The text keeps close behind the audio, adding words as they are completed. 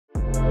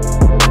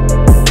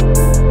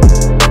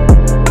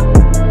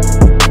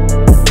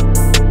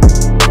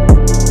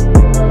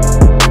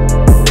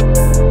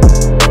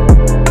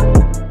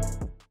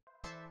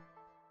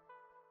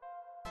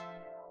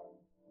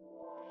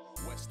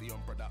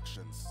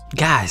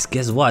Guys,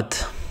 guess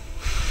what?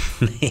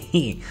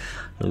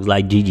 Looks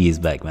like GG is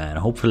back, man.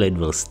 Hopefully it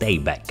will stay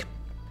back.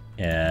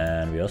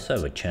 And we also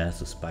have a chance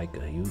to spike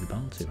a huge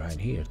bounty right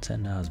here.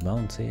 10 hours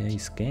bounty,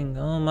 ace king.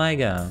 Oh my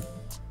god.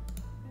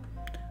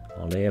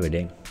 All day, every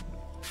day.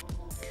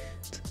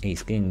 It's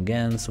ace king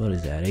against, what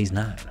is that? Ace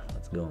 9.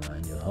 Let's go,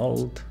 man. You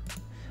hold.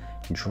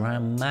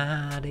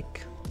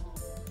 Dramatic.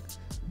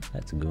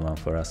 That's a good one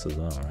for us as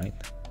well, right?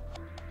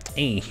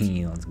 Hey,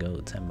 let's go.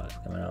 10 bucks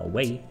coming our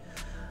way.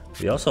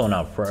 We also on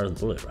our first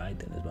bullet,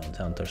 right? In this bounty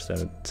hunter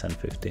started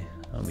 1050.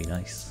 That'll be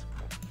nice.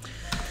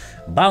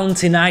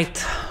 Bounty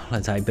night.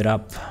 Let's hype it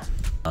up.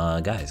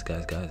 Guys,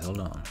 hold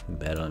on.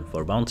 Battling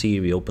for bounty.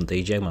 We opened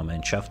ace-jack. My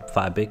man shoved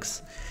 5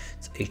 bigs.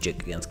 It's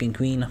ace-jack against king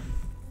queen.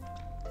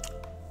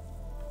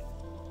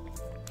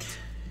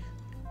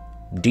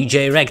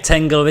 DJ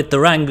rectangle with the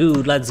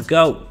Rangoon. Let's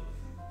go.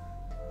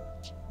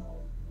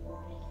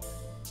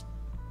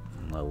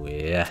 Oh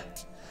yeah.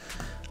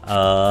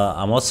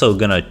 I'm also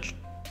gonna.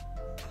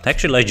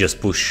 Actually, let's just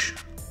push.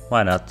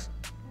 Why not?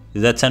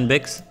 Is that 10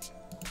 bigs?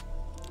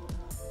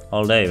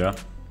 All day, bro.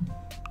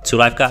 2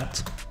 life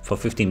cards for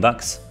 15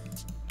 bucks.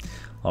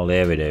 All day,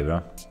 every day,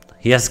 bro.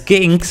 He has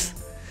kings.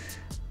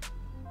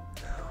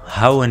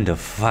 How in the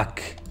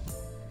fuck?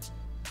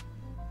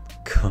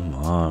 Come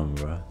on,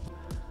 bro.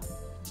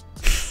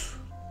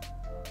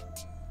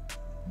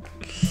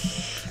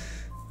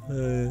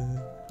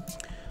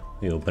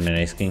 We open an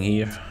ace king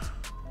here.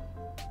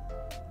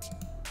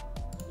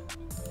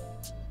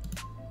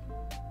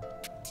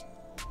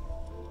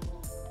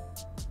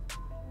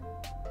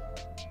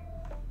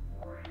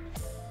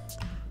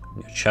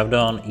 Shove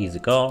down, easy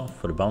call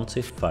for the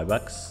bounty, 5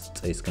 bucks.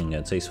 It's ace king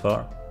against ace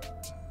 4.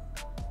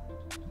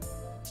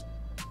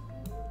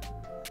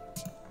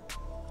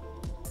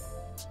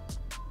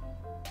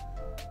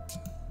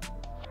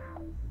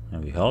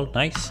 And we hold,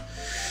 nice.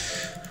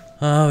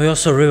 We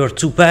also river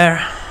 2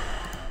 pair.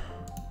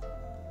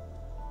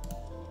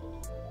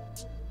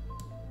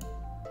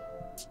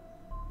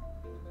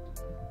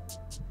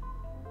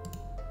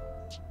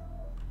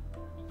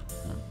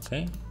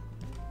 Okay.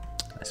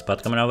 Nice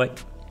spot coming our way.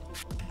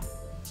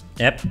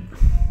 Yep.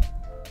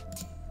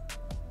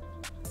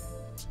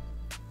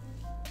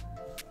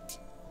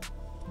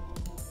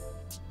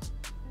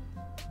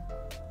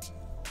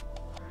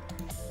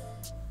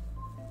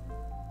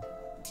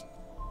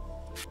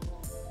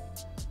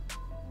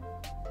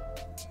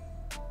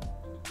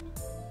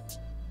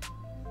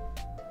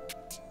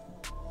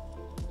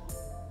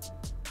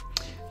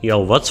 Yo,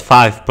 what's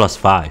 5 plus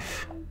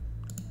 5?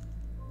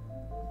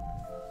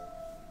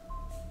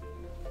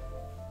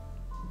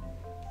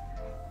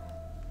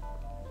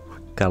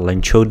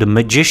 Karlencho the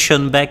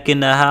magician back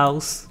in the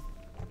house.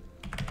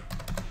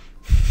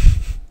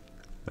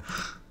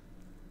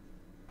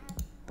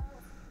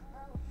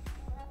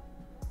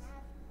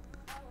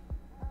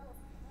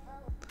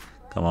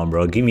 Come on,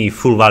 bro. Give me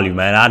full value,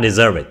 man. I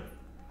deserve it.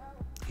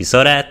 You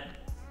saw that?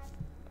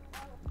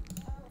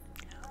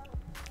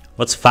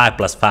 What's 5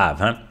 plus 5,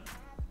 huh?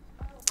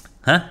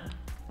 Huh?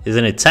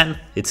 Isn't it 10?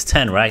 It's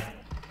 10, right?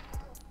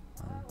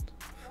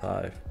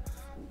 5.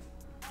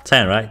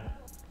 10, right?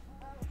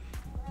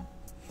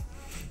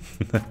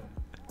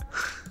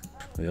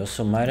 We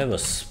also might have a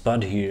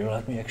spot here.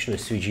 Let me actually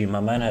switch in. My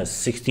man has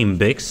 16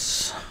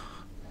 bigs.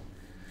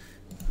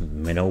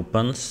 Mid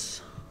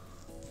opens.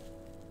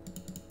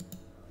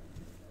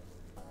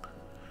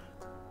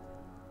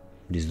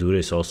 This dude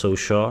is also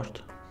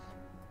short.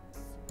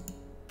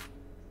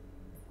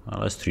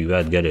 Well, let's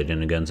 3-bet get it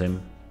in against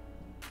him.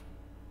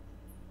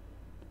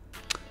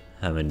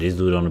 Having this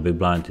dude on a big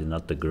blind is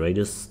not the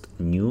greatest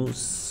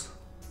news.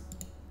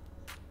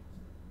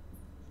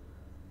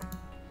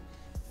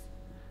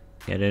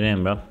 Get it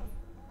in, bro.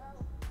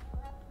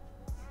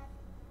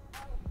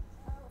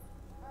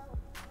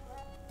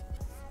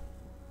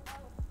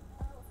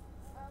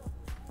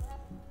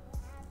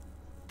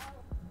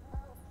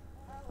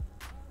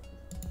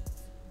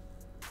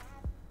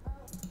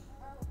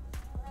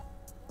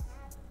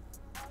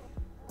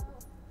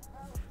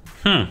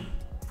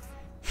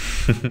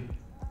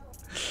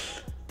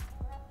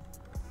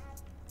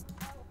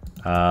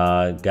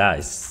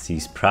 Guys,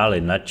 he's probably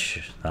not.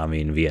 I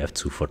mean, we have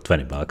 2 for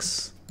 20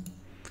 bucks.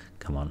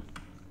 Come on.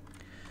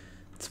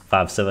 It's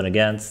 5-7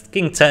 against.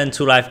 King 10,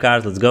 2 life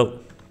cards, let's go.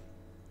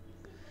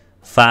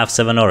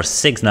 5-7 or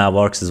 6 now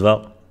works as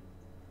well.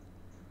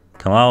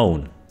 Come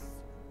on.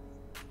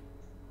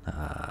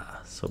 Ah,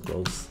 so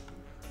close.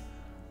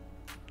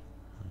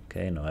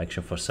 Okay, no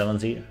action for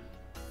 7s here.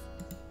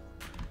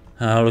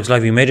 Looks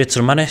like we made it to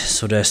the money.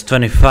 So there's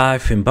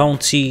 25 in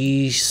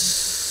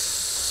bounties.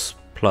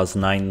 Plus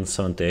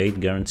 978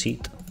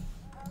 guaranteed.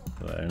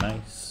 Very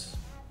nice.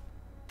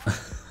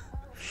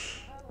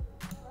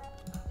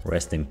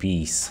 Rest in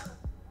peace.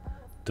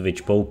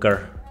 Twitch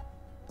poker.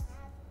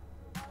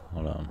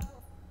 Hold on.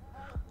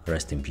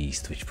 Rest in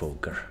peace, Twitch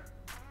poker.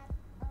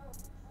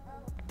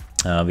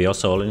 We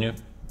also all in you.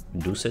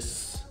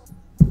 Deuces.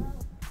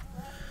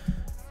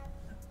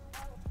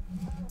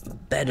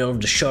 Battle of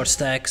the short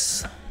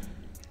stacks.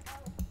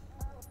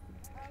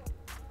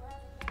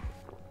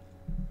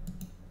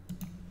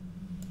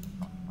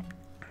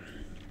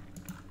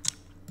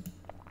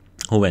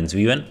 Who wins?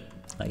 We win.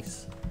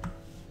 Nice.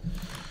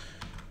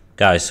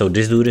 Guys, so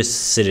this dude is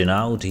sitting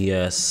out. He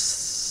has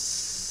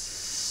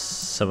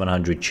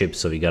 700 chips,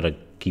 so we gotta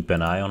keep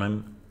an eye on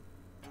him.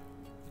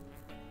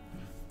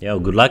 Yo,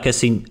 good luck,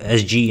 SG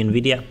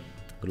Nvidia.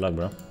 Good luck,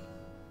 bro.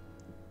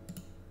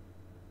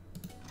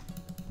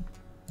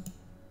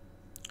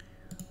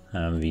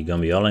 And we're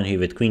gonna be all in here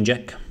with Queen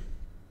Jack.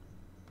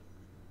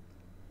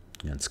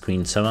 That's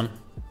Queen 7.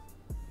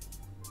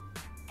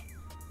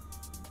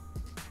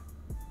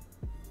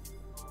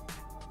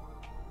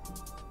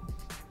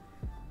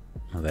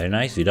 Very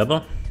nice, we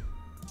double.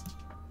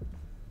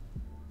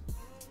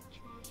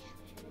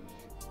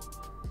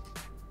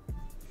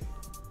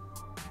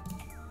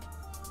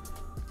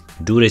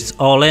 Dude is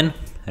all in,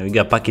 and we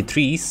got pocket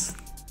 3s.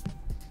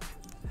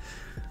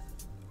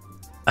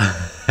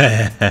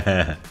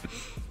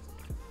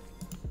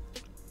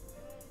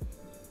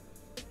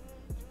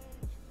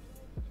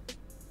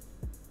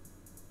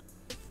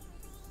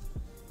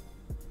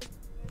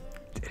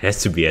 It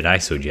has to be an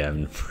ISO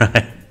gem,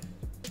 right?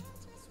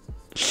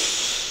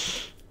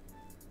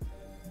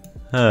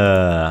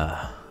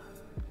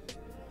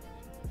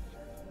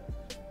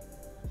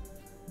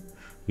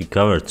 We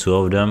covered 2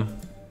 of them.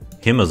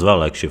 Him as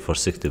well, actually, for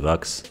 60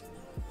 bucks.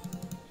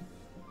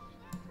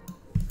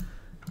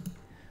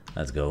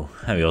 Let's go.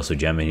 And we also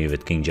jamming here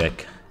with King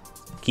Jack.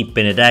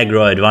 Keeping it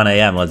aggro at 1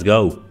 AM. Let's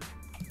go.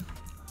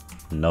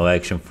 No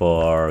action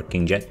for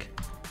King Jack.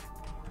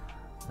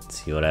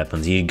 Let's see what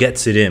happens. He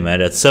gets it in, man.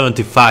 That's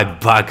 75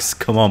 bucks.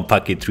 Come on,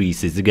 pocket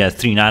 3s. It's against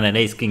 3-9 and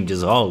Ace King.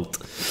 Just hold.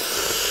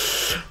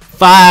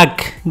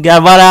 Fuck!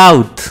 Got one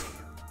out!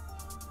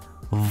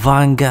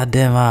 One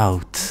goddamn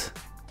out.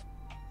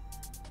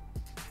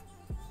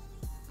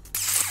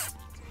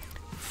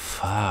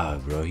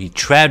 Fuck, bro. He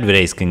trapped with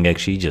Ace King,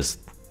 actually. Just.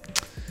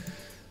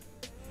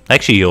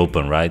 Actually, he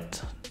opened,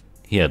 right?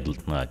 He had.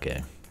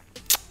 Okay.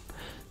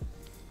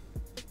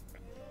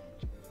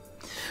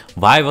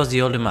 Why was he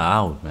holding him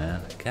out,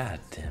 man? God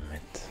damn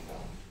it.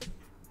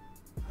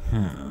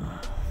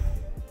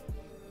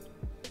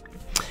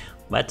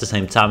 But at the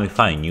same time, if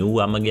I knew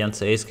I'm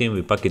against Ace King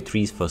with pocket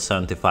 3s for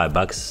 75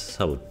 bucks,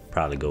 I would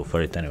probably go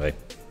for it anyway.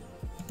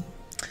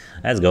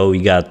 Let's go.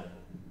 We got,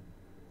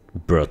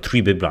 bro,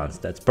 3 big blinds.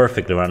 That's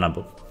perfectly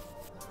runnable.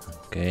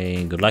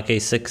 Okay, good luck,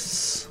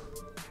 A6.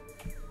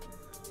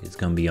 It's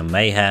gonna be a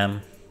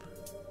mayhem.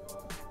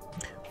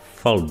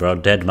 Fold, bro.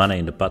 Dead money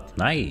in the pot.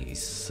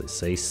 Nice.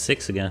 It's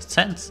A6 against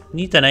 10s.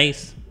 Need an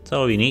ace. That's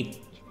all we need.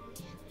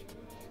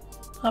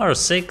 Or a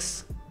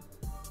 6.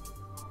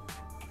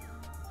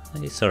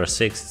 Ace or a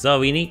 6, that's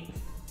all we need.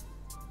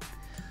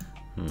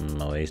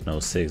 No ace, no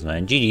 6,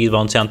 man. GG's,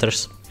 bounty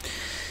hunters.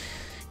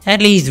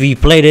 At least we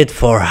played it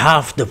for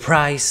half the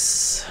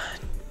price.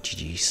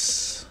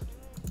 GG's.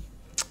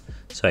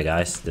 So,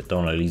 guys, that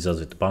only leaves us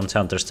with the bounty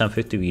hunters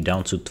 1050. We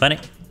down to 20.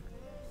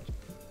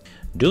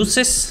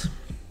 Deuces.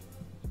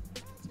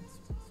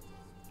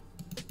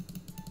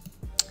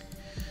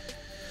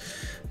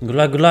 Good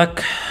luck, good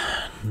luck.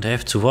 They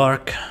have to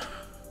work.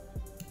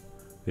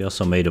 We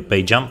also made a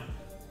pay jump.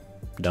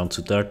 Down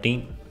to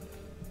 13.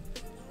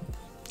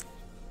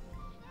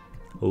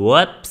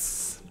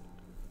 Whoops.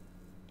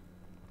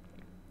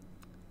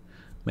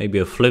 Maybe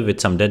a flip with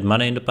some dead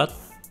money in the pot.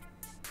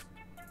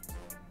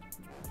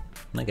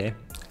 Okay.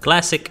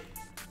 Classic.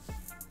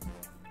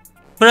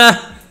 Bruh.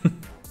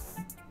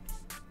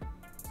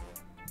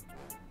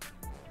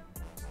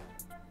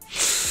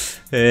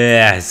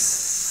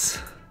 Yes.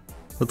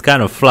 What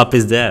kind of flop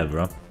is that,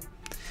 bro?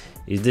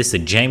 Is this a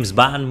James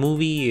Bond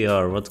movie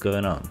or what's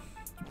going on?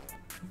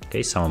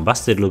 Okay, someone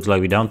busted. Looks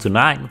like we're down to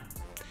 9.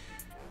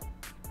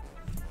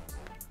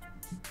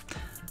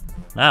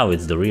 Now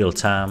it's the real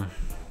time.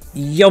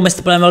 Yo,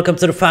 Mr. Plan, welcome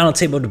to the final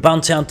table of the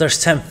Bounty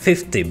Hunters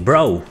 1050,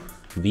 bro.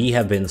 We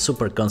have been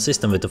super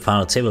consistent with the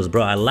final tables,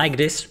 bro. I like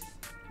this.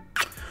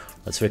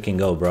 Let's freaking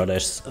go, bro.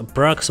 There's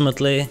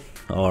approximately,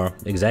 or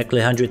exactly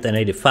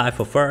 185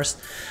 for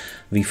first.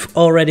 We've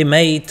already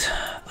made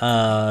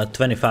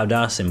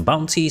 $25 in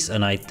bounties,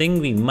 and I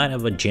think we might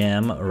have a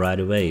jam right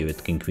away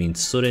with King Queen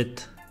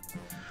suited.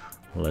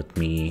 Let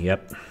me,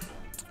 yep.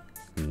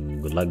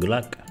 Good luck, good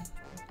luck.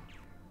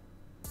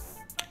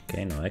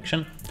 Okay, no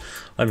action.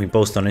 Let me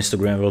post on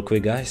Instagram real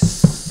quick,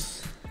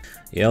 guys.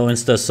 Yo,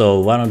 Insta, so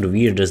one of the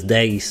weirdest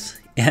days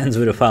ends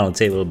with a final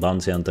table.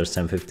 Bounty Hunters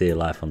 1050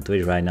 live on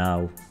Twitch right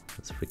now.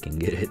 Let's freaking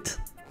get it.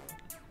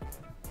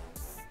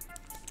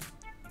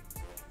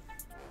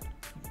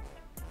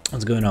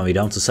 What's going on? We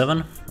down to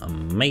 7.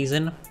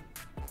 Amazing.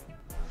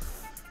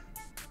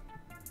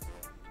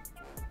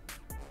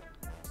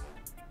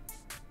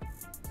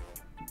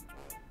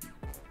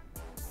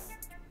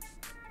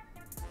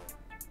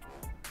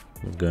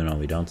 What's going on?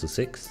 We down to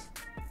 6,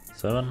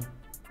 7.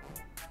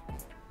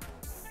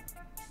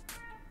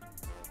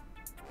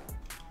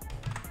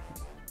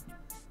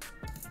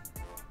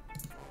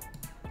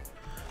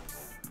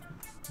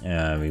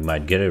 Yeah, we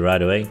might get it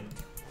right away.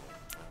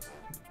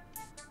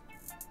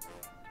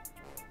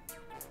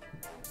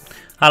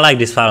 I like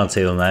this final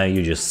table, man.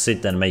 You just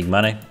sit and make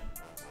money.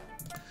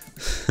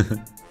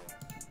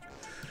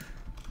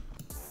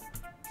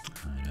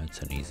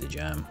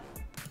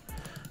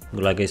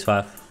 Good luck, ace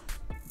 5.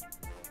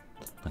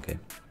 Okay.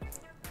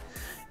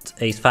 It's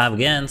ace 5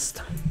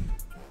 against.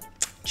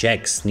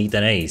 Checks, need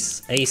an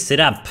ace. Ace it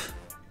up.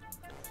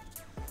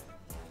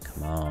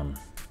 Come on.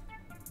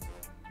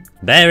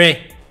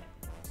 Barry!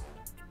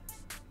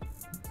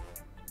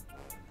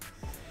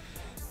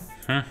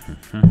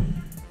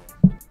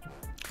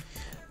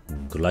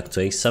 Good luck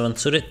to ace 7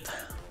 suited.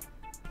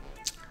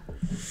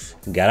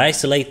 Got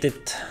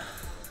isolated.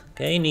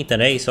 Okay, need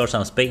an ace or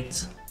some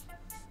spades.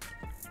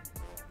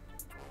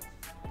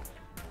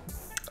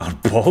 Or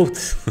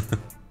both.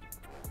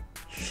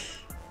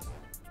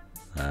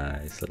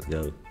 Nice, let's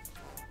go.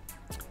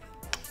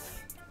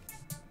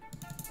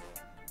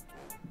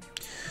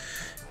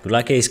 Good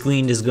luck, ace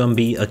queen. This is gonna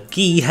be a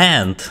key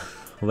hand.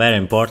 Very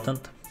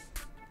important.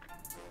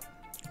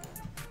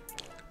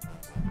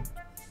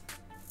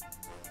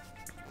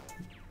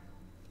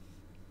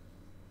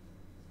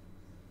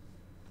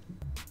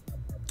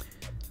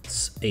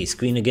 It's ace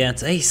queen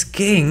against ace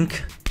king.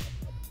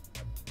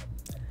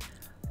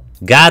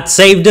 God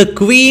save the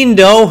queen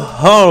though.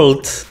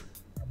 Hold.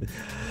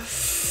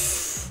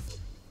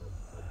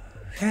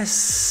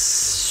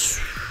 Yes.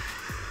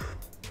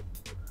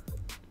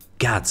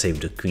 God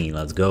save the queen.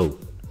 Let's go.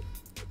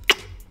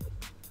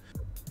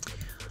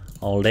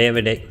 All day,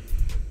 every day.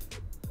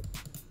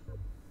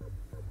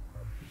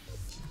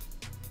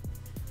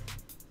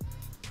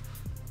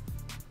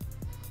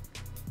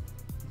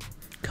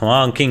 Come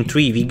on, king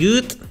 3. We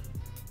good?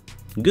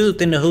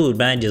 Good in the hood,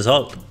 man. Just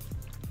hold.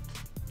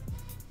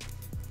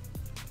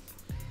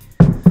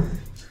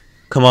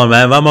 Come on,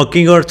 man. One more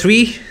king or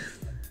 3.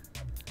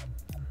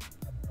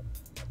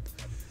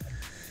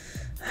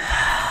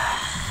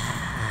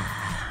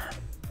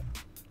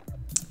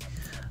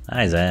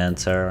 Nice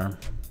answer.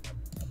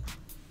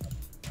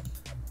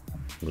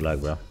 Good luck,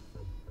 bro.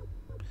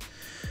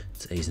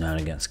 It's ace 9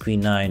 against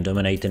queen 9,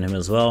 dominating him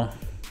as well.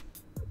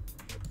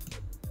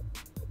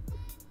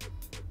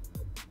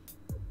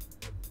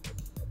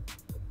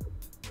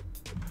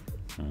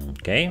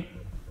 Okay.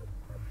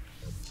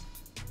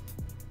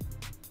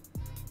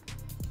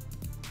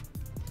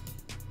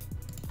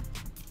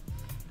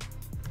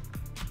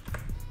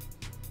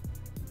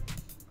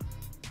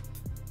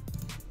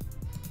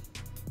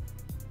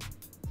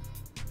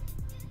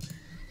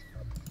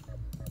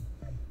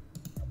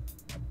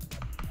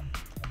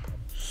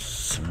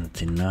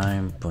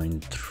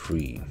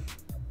 $79.3.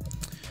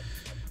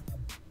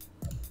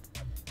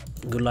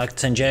 Good luck,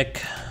 10 jack.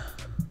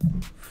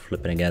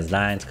 Flipping against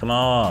nines, come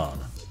on.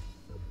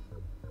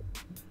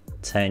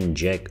 10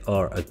 jack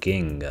or a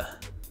king.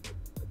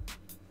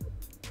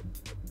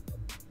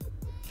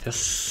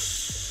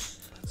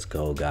 Yes. Let's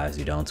go, guys.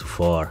 You're down to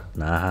 4.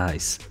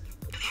 Nice.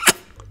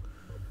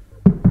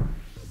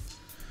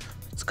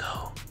 Let's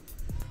go.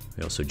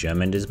 We also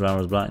jam in this brown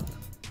was blind.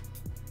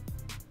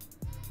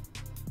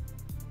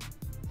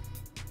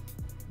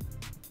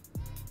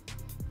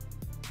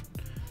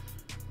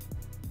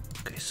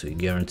 Okay, so you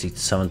guaranteed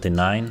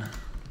 79.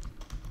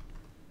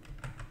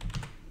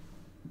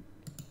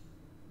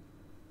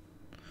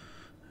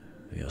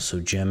 We also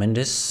jam in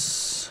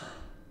this.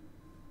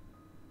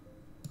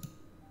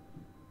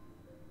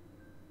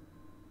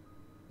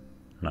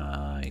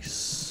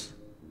 Nice.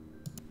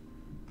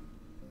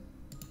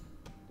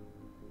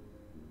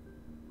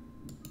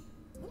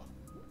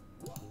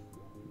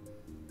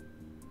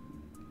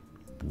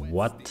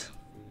 What?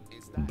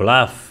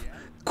 Bluff.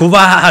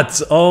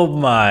 Quads! Oh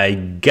my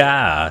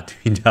god.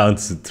 We down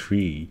to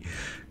 3.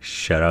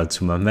 Shout out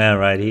to my man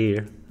right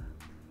here.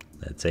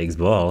 That takes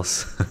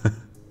balls.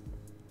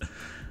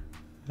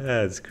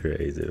 That's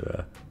crazy,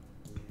 bro.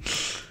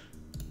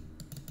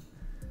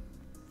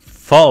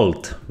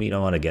 Fold. We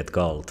don't want to get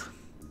called.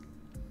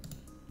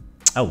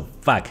 Oh,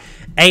 fuck.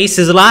 Ace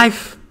is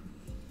alive.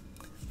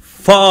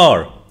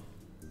 4.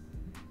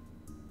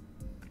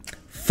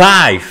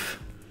 5.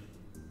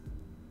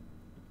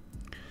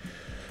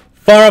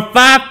 4 or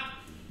 5.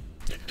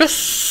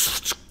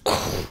 Yes.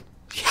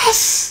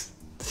 Yes.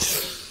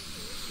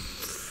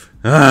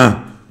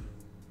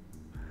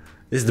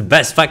 This is the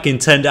best fucking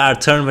 $10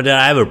 tournament that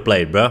I ever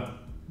played, bro.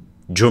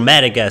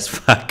 Dramatic as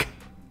fuck.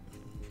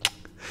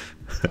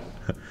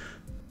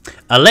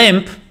 A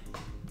limp.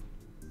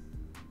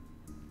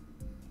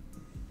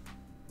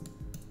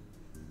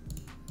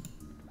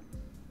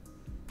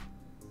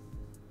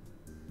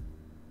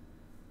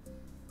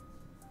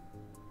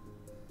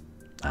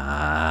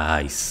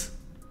 Nice.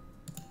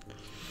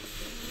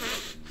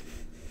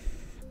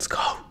 Let's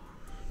go.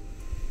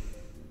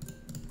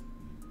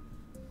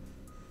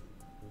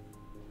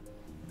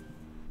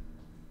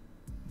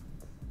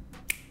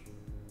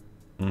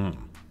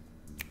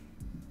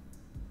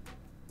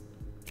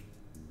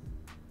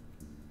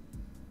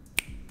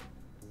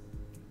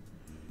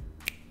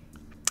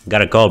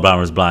 Gotta call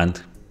Browners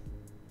blind.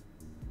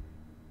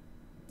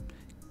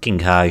 King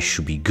high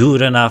should be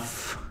good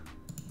enough.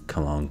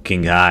 Come on,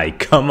 king high,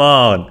 come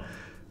on.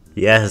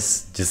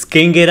 Yes, just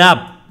king it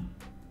up.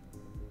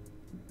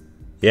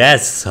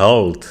 Yes,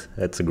 hold.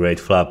 That's a great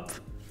flop.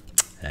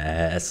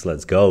 Yes,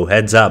 let's go.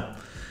 Heads up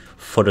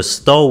for the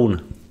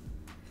stone.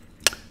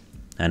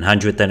 and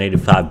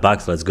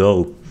 $185. Let's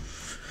go.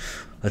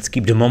 Let's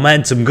keep the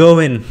momentum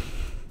going.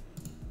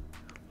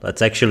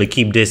 Let's actually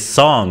keep this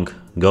song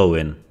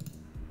going.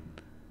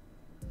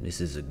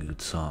 This is a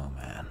good song,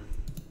 man.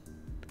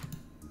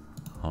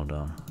 Hold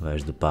on,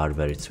 where's the part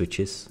where it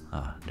switches?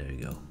 Ah, there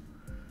you go.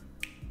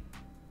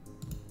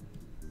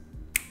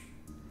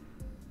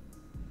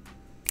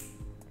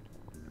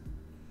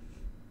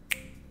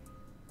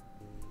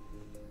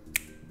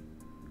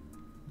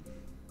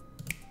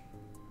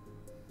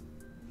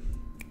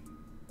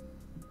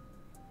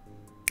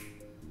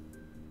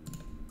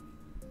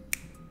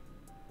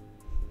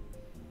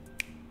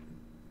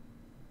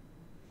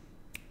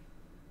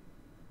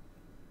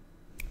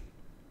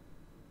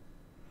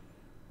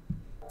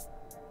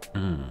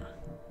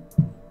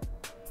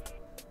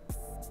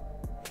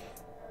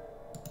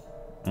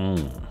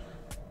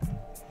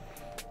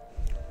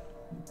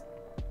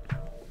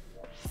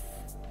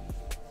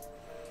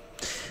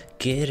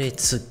 Get it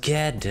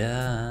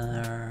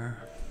together.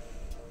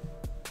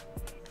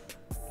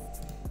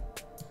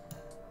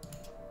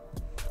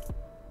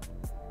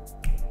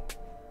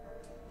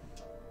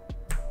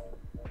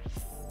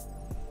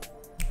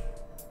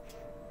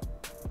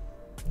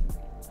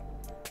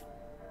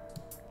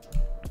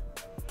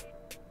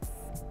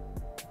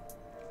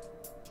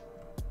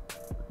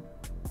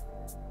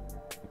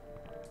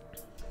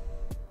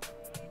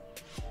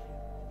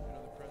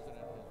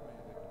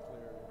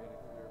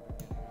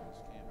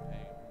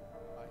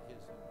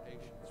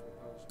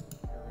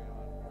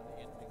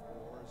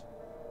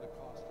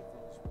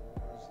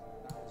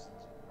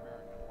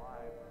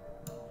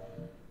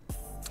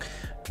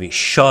 We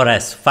short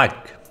as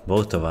fuck,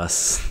 both of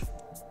us.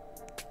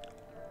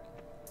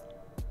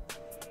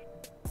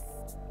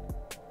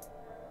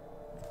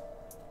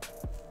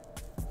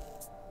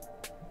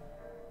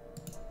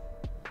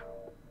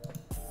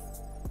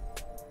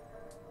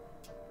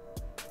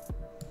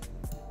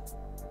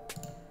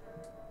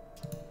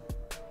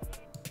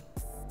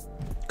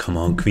 Come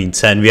on, Queen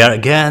 10, we are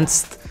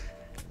against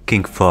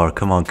King 4.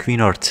 Come on,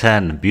 Queen or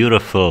 10,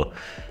 beautiful.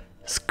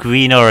 It's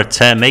Queen or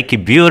 10, make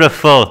it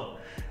beautiful.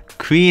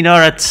 Queen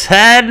or a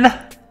 10?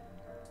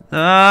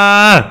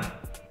 God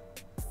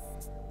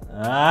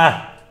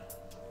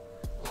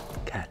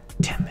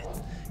damn it.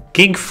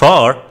 King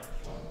 4?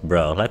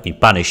 Bro, let me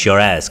punish your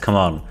ass, come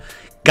on.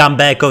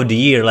 Comeback of the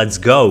year, let's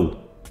go.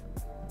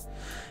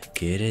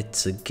 Get it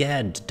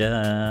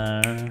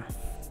together.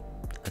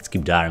 Let's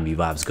keep the R&B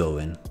vibes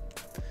going.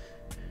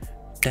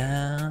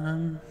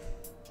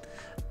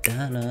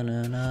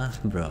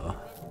 Bro,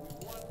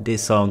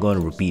 this song gonna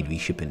repeat, we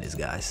shipping this,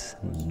 guys.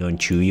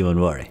 Don't you even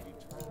worry.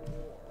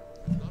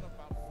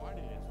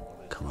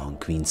 Come on,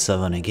 Queen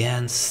 7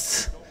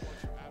 against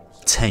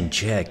 10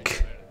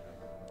 Jack.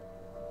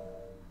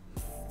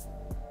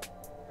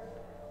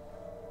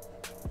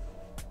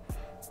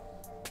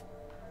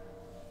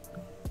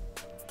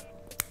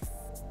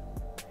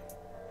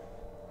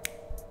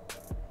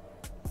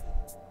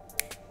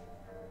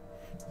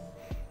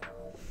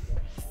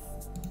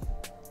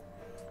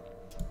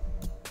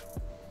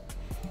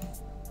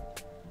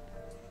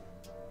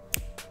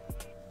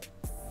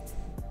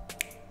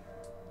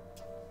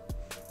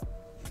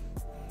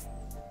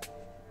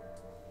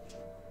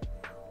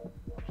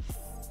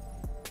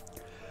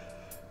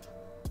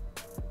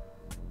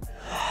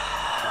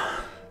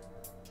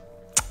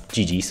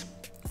 GG's.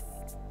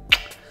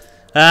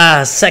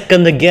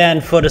 Second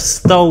again for the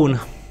stone.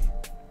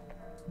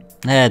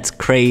 That's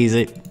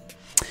crazy.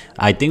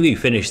 I think we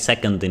finished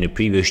second in the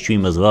previous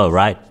stream as well,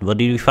 right? What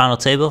did we find on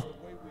table?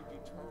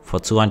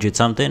 For 200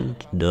 something?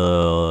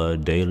 The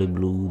daily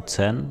blue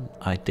 10,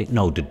 I think.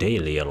 No, the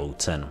daily yellow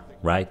 10,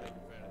 right?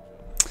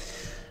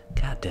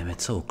 God damn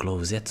it, so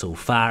close yet so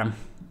far.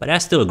 But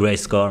that's still a great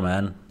score,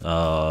 man.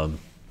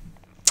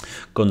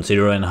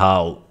 Considering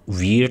how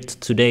weird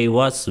today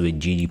was, with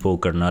GG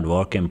Poker not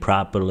working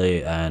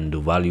properly and the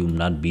volume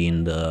not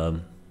being the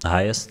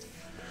highest.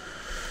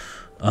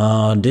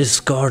 This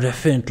score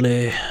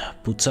definitely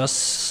puts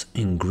us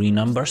in green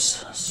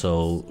numbers,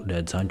 so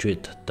that's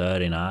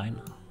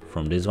 139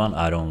 from this one.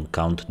 I don't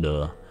count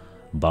the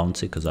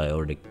bouncy because I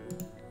already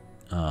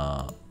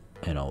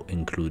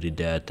included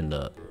that in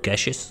the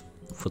cashes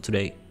for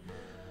today.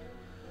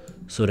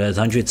 So that's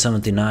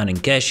 179 in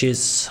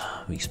cashes.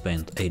 We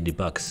spent 80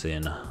 bucks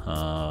in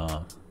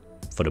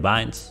for the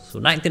binds, so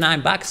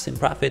 99 bucks in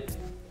profit.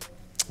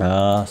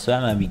 So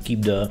man, we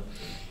keep the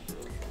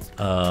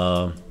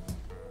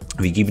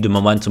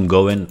momentum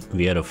going.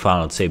 We had a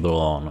final table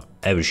on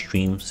every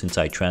stream since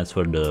I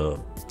transferred the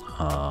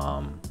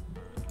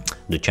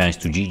chance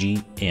to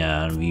GG,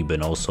 and we've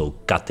been also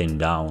cutting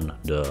down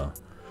the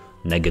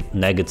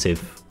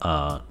negative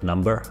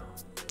number.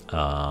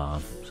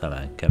 So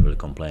I can't really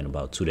complain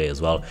about today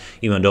as well,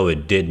 even though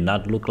it did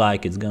not look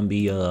like it's gonna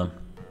be a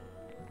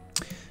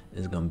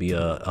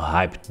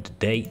hyped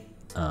day.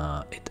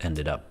 It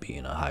ended up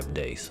being a hyped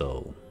day.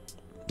 So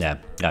yeah,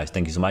 guys,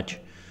 thank you so much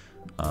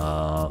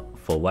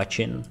for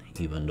watching,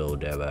 even though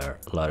there were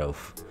a lot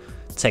of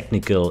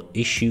technical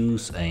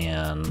issues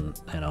and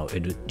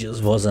it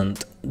just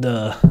wasn't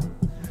the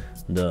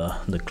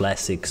the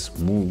classic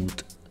smooth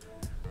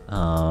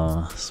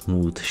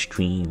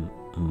stream,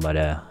 but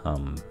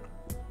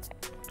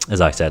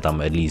as I said,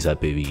 I'm at least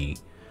happy we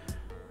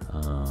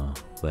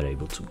were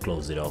able to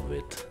close it off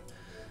with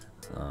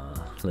a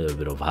little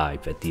bit of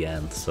hype at the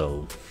end.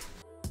 So